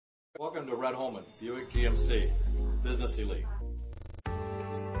Welcome to Red Holman, Buick GMC, Business Elite.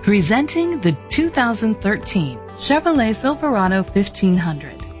 Presenting the 2013 Chevrolet Silverado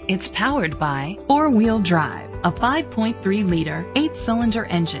 1500. It's powered by four-wheel drive, a 5.3-liter, 8-cylinder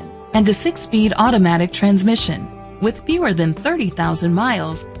engine, and a 6-speed automatic transmission. With fewer than 30,000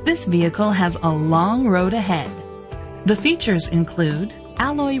 miles, this vehicle has a long road ahead. The features include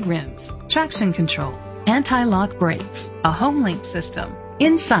alloy rims, traction control, anti-lock brakes, a home-link system.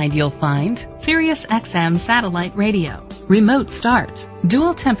 Inside you'll find Sirius XM satellite radio, remote start,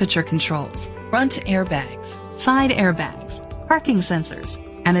 dual temperature controls, front airbags, side airbags, parking sensors,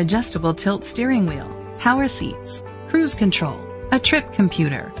 an adjustable tilt steering wheel, power seats, cruise control, a trip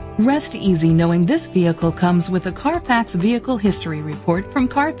computer. Rest easy knowing this vehicle comes with a Carfax Vehicle History Report from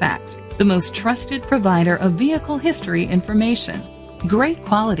Carfax, the most trusted provider of vehicle history information. Great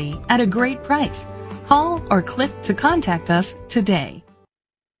quality at a great price. Call or click to contact us today.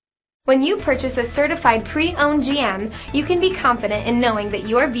 When you purchase a certified pre-owned GM, you can be confident in knowing that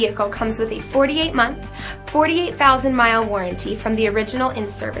your vehicle comes with a 48-month, 48,000-mile warranty from the original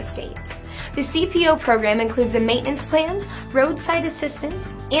in-service date. The CPO program includes a maintenance plan, roadside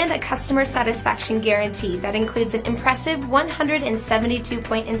assistance, and a customer satisfaction guarantee that includes an impressive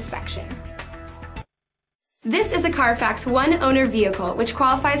 172-point inspection. This is a Carfax one-owner vehicle which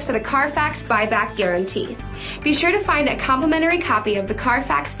qualifies for the Carfax buyback guarantee. Be sure to find a complimentary copy of the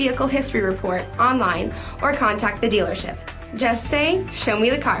Carfax Vehicle History Report online or contact the dealership. Just say, "Show me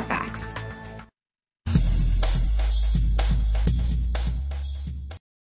the Carfax."